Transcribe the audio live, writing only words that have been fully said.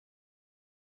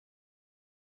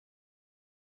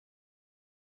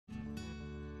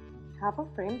Have a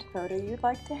framed photo you'd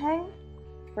like to hang?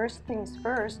 First things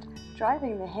first,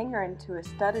 driving the hanger into a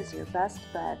stud is your best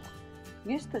bet.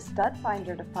 Use the stud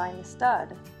finder to find the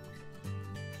stud.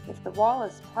 If the wall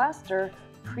is plaster,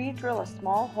 pre-drill a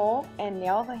small hole and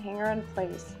nail the hanger in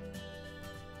place.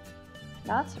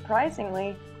 Not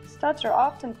surprisingly, studs are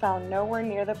often found nowhere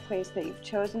near the place that you've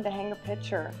chosen to hang a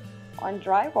picture. On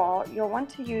drywall, you'll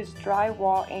want to use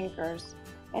drywall anchors.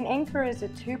 An anchor is a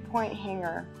 2-point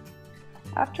hanger.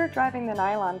 After driving the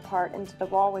nylon part into the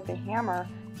wall with a hammer,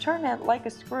 turn it like a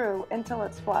screw until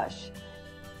it's flush.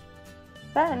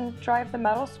 Then drive the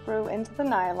metal screw into the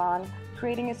nylon,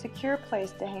 creating a secure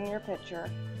place to hang your picture.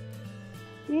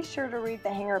 Be sure to read the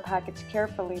hanger package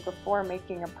carefully before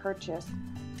making a purchase.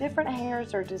 Different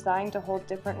hangers are designed to hold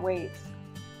different weights.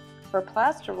 For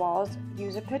plaster walls,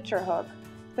 use a picture hook.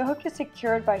 The hook is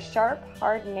secured by sharp,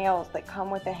 hard nails that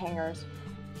come with the hangers.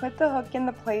 Put the hook in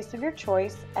the place of your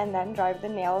choice and then drive the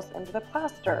nails into the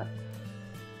plaster.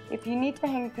 If you need to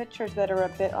hang pictures that are a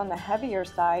bit on the heavier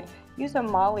side, use a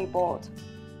molly bolt.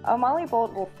 A molly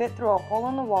bolt will fit through a hole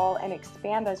in the wall and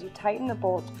expand as you tighten the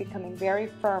bolts, becoming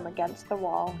very firm against the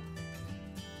wall.